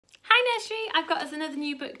Hi Nursery! I've got us another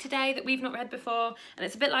new book today that we've not read before, and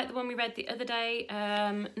it's a bit like the one we read the other day,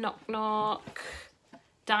 Knock Knock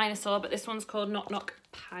Dinosaur, but this one's called Knock Knock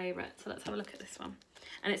Pirate. So let's have a look at this one.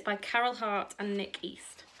 And it's by Caryl, Hart and Nick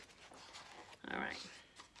East. Alright.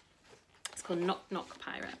 It's called Knock Knock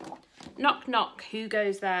Pirate. Knock knock, who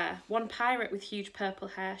goes there? One pirate with huge purple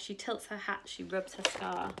hair. She tilts her hat, she rubs her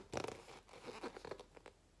scar.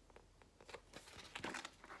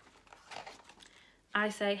 I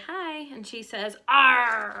say hi, and she says,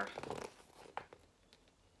 "Arr!"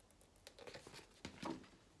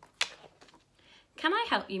 Can I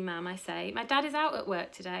help you, ma'am? I say. My dad is out at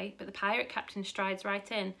work today, but the pirate captain strides right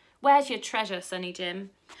in. Where's your treasure, Sonny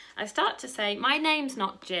Jim? I start to say, my name's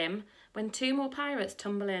not Jim, when two more pirates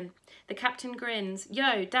tumble in. The captain grins.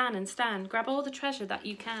 Yo, Dan and Stan, grab all the treasure that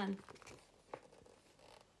you can.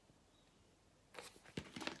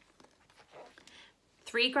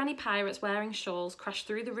 Three granny pirates wearing shawls crash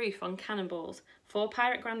through the roof on cannonballs. Four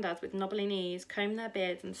pirate granddads with knobbly knees comb their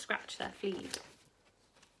beards and scratch their fleas.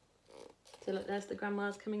 So look, there's the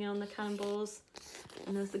grandmas coming in on the cannonballs,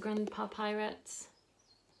 and there's the grandpa pirates.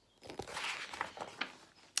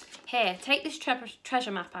 Here, take this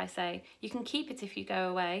treasure map, I say. You can keep it if you go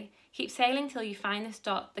away. Keep sailing till you find this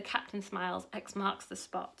dot. The captain smiles, X marks the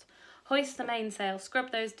spot. Hoist the mainsail,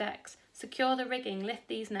 scrub those decks. Secure the rigging, lift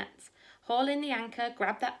these nets. Haul in the anchor,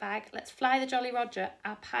 grab that bag. Let's fly the Jolly Roger,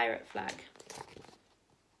 our pirate flag.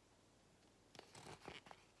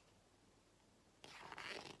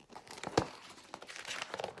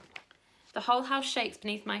 The whole house shakes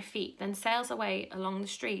beneath my feet, then sails away along the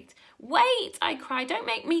street. Wait, I cry, don't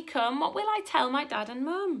make me come. What will I tell my dad and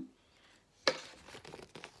mum?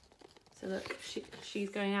 So look, she's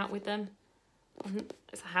going out with them.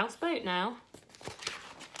 It's a houseboat now.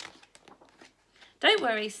 Don't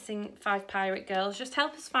worry, sing five pirate girls. Just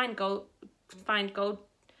help us find gold,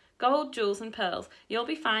 jewels and pearls. You'll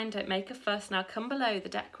be fine, don't make a fuss. Now come below the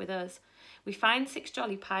deck with us. We find 6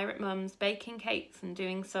 jolly pirate mums baking cakes and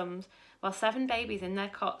doing sums, while 7 babies in their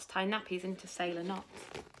cots tie nappies into sailor knots.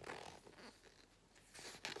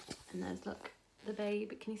 And there's, look, the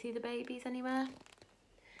baby. Can you see the babies anywhere?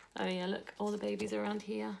 Oh yeah, look, all the babies are around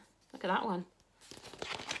here. Look at that one.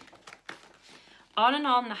 On and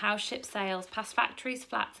on the house ship sails, past factories,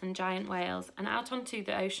 flats and giant whales, and out onto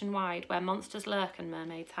the ocean wide, where monsters lurk and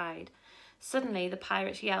mermaids hide. Suddenly the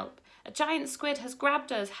pirates yelp. A giant squid has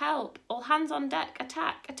grabbed us, help! All hands on deck,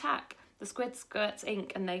 attack, attack! The squid squirts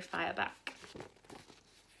ink and they fire back.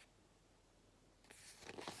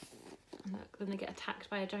 And look, then they get attacked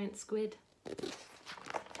by a giant squid.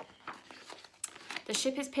 The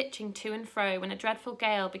ship is pitching to and fro when a dreadful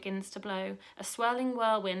gale begins to blow. A swirling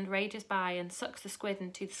whirlwind rages by and sucks the squid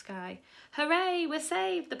into the sky. Hooray, we're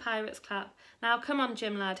saved, the pirates clap. Now come on,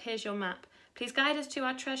 Jim lad, here's your map. Please guide us to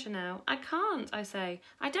our treasure now. I can't, I say.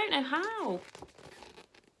 I don't know how.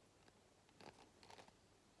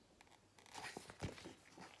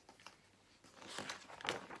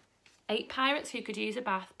 Eight pirates who could use a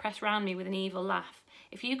bath press round me with an evil laugh.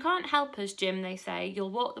 If you can't help us, Jim, they say, you'll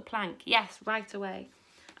walk the plank. Yes, right away.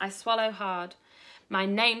 I swallow hard. My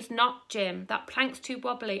name's not Jim. That plank's too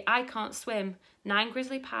wobbly. I can't swim. 9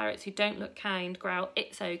 grizzly pirates who don't look kind growl,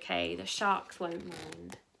 it's okay. The sharks won't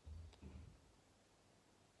mind.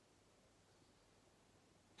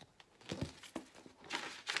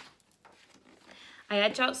 I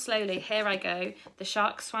edge out slowly. Here I go. The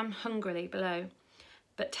sharks swam hungrily below.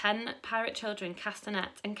 But 10 pirate children cast a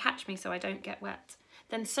net and catch me so I don't get wet.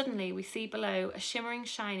 Then suddenly we see below a shimmering,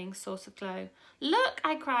 shining source of glow. Look,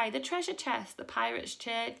 I cry, the treasure chest. The pirates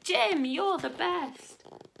cheer, Jim, you're the best.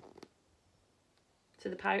 So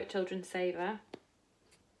the pirate children save her.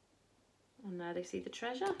 And there they see the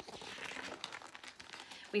treasure.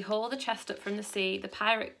 We haul the chest up from the sea. The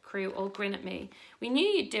pirate crew all grin at me. We knew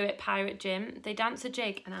you'd do it, Pirate Jim. They dance a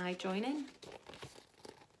jig and I join in.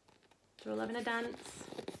 They're all having a dance.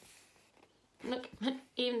 Look,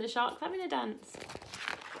 even the shark's having a dance.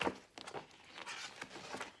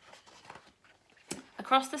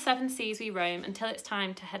 Across the 7 seas we roam until it's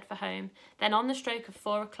time to head for home. Then on the stroke of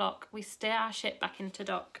 4 o'clock, we steer our ship back into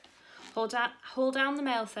dock. Haul down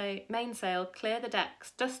the mainsail, clear the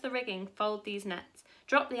decks, dust the rigging, fold these nets,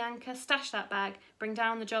 drop the anchor, stash that bag, bring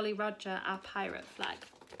down the Jolly Roger, our pirate flag.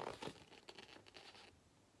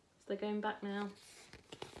 So they're going back now.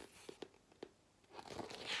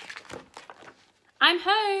 I'm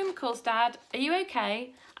home, calls Dad. Are you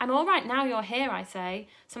okay? I'm all right now you're here, I say.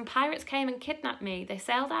 Some pirates came and kidnapped me. They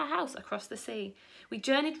sailed our house across the sea. We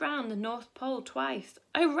journeyed round the North Pole twice.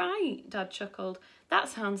 Oh, right, Dad chuckled. That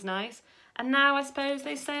sounds nice. And now I suppose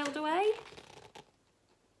they sailed away?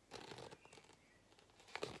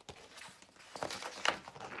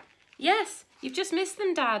 Yes, you've just missed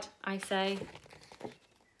them, Dad, I say.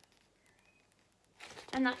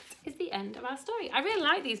 And that is the end of our story. I really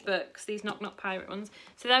like these books, these Knock Knock Pirate ones.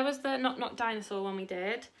 So there was the Knock Knock Dinosaur one we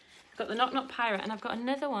did. I've got the Knock Knock Pirate, and I've got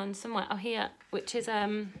another one somewhere, oh here, which is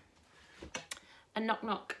a Knock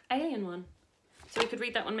Knock Alien one. So we could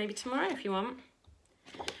read that one maybe tomorrow if you want.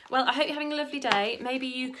 Well, I hope you're having a lovely day. Maybe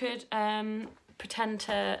you could pretend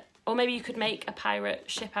to, or maybe you could make a pirate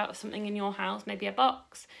ship out of something in your house, maybe a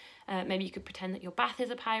box. Maybe you could pretend that your bath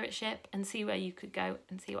is a pirate ship and see where you could go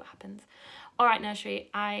and see what happens. All right, nursery,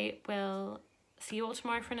 I will see you all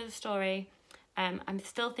tomorrow for another story. I'm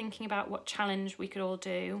still thinking about what challenge we could all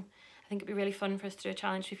do. I think it'd be really fun for us to do a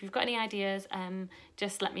challenge. If you've got any ideas,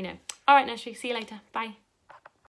 just let me know. All right, nursery, see you later. Bye.